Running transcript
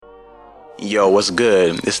Yo, what's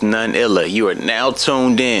good? It's none illa. You are now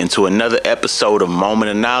tuned in to another episode of Moment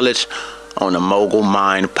of Knowledge on the Mogul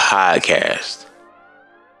Mind Podcast.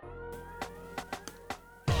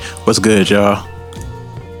 What's good, y'all?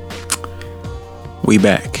 We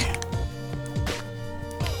back.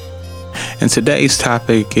 And today's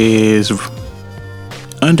topic is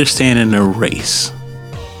understanding the race.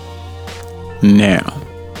 Now,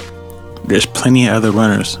 there's plenty of other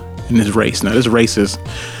runners in this race. Now, this race is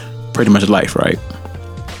pretty much life, right?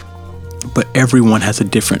 But everyone has a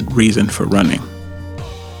different reason for running.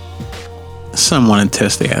 Some want to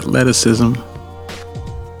test their athleticism.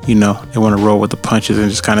 You know, they want to roll with the punches and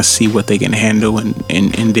just kind of see what they can handle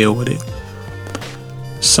and deal with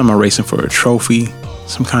it. Some are racing for a trophy,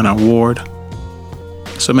 some kind of award.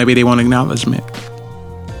 So maybe they want acknowledgement.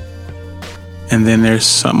 And then there's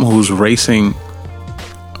someone who's racing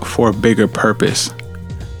for a bigger purpose.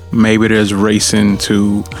 Maybe there's racing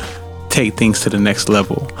to take things to the next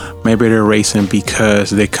level. Maybe they're racing because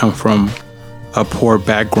they come from a poor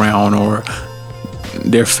background or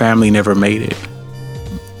their family never made it.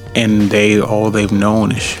 And all they've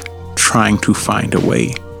known is trying to find a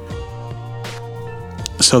way.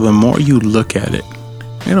 So the more you look at it,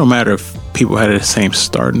 it don't matter if people had the same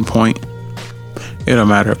starting point. It don't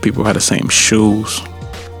matter if people had the same shoes.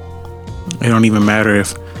 It don't even matter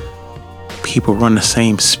if people run the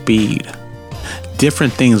same speed.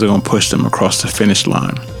 Different things are going to push them across the finish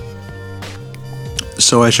line.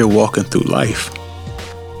 So as you're walking through life,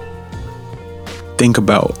 think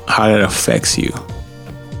about how that affects you.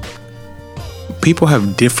 People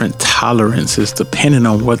have different tolerances depending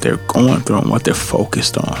on what they're going through and what they're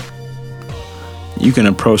focused on. You can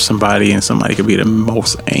approach somebody and somebody could be the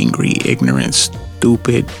most angry, ignorant,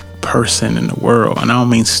 stupid person in the world. And I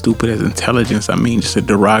don't mean stupid as intelligence. I mean just a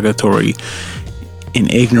derogatory and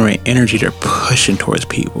ignorant energy they're pushing towards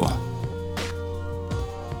people.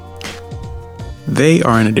 They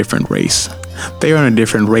are in a different race. They are in a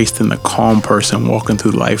different race than the calm person walking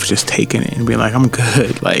through life just taking it and being like, I'm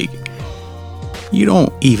good. Like, you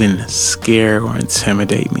don't even scare or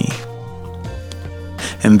intimidate me.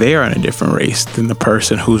 And they are in a different race than the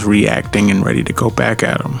person who's reacting and ready to go back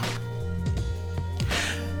at them.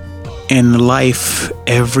 In life,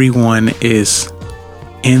 everyone is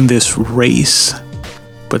in this race,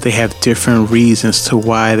 but they have different reasons to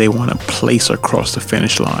why they want to place across the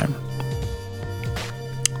finish line.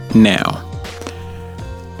 Now,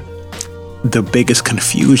 the biggest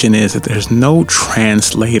confusion is that there's no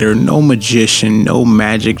translator, no magician, no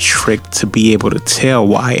magic trick to be able to tell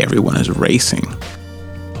why everyone is racing.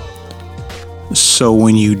 So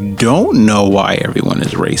when you don't know why everyone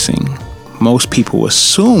is racing, most people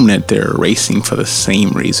assume that they're racing for the same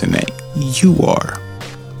reason that you are.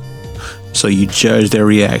 So you judge their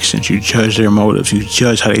reactions, you judge their motives, you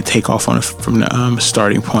judge how they take off from the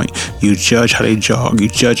starting point, you judge how they jog, you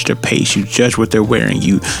judge their pace, you judge what they're wearing,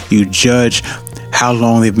 you judge how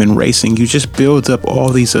long they've been racing. You just build up all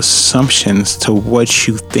these assumptions to what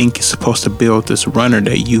you think is supposed to build this runner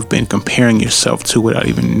that you've been comparing yourself to without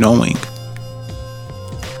even knowing.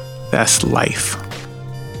 That's life.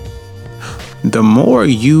 The more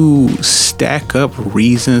you stack up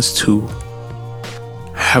reasons to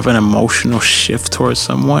have an emotional shift towards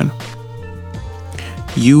someone,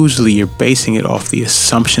 usually you're basing it off the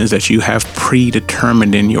assumptions that you have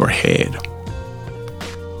predetermined in your head.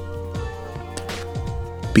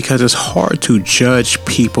 Because it's hard to judge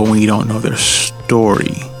people when you don't know their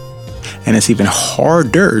story. And it's even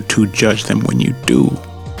harder to judge them when you do.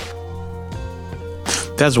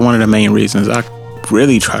 That's one of the main reasons I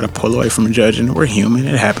really try to pull away from judging. We're human.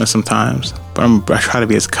 It happens sometimes. But I try to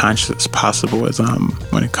be as conscious as possible as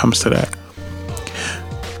when it comes to that.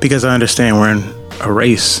 Because I understand we're in a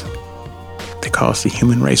race. They call us the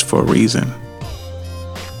human race for a reason.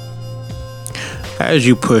 As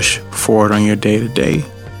you push forward on your day-to-day,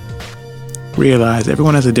 realize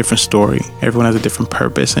everyone has a different story. Everyone has a different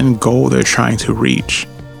purpose and goal they're trying to reach.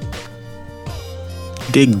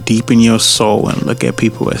 Dig deep in your soul and look at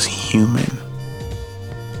people as human.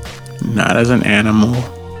 Not as an animal,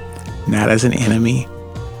 not as an enemy.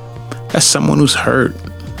 As someone who's hurt,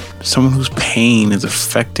 someone whose pain is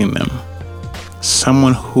affecting them,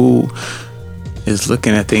 someone who is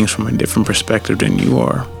looking at things from a different perspective than you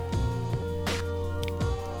are.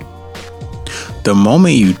 The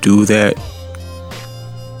moment you do that,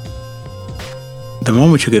 the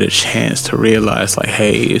moment you get a chance to realize, like,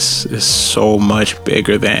 hey, it's so much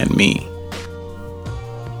bigger than me,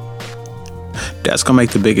 that's gonna make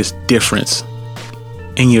the biggest difference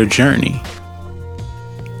in your journey,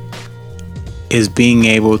 is being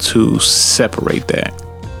able to separate that.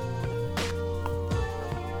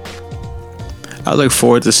 I look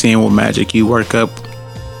forward to seeing what magic you work up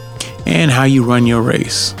and how you run your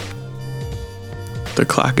race. The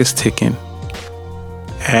clock is ticking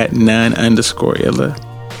at none_illa.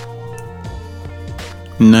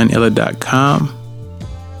 noneilla.com.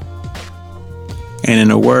 And in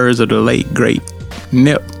the words of the late great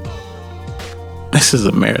Nip, this is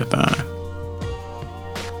a marathon.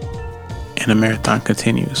 And the marathon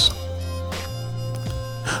continues.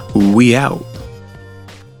 We out.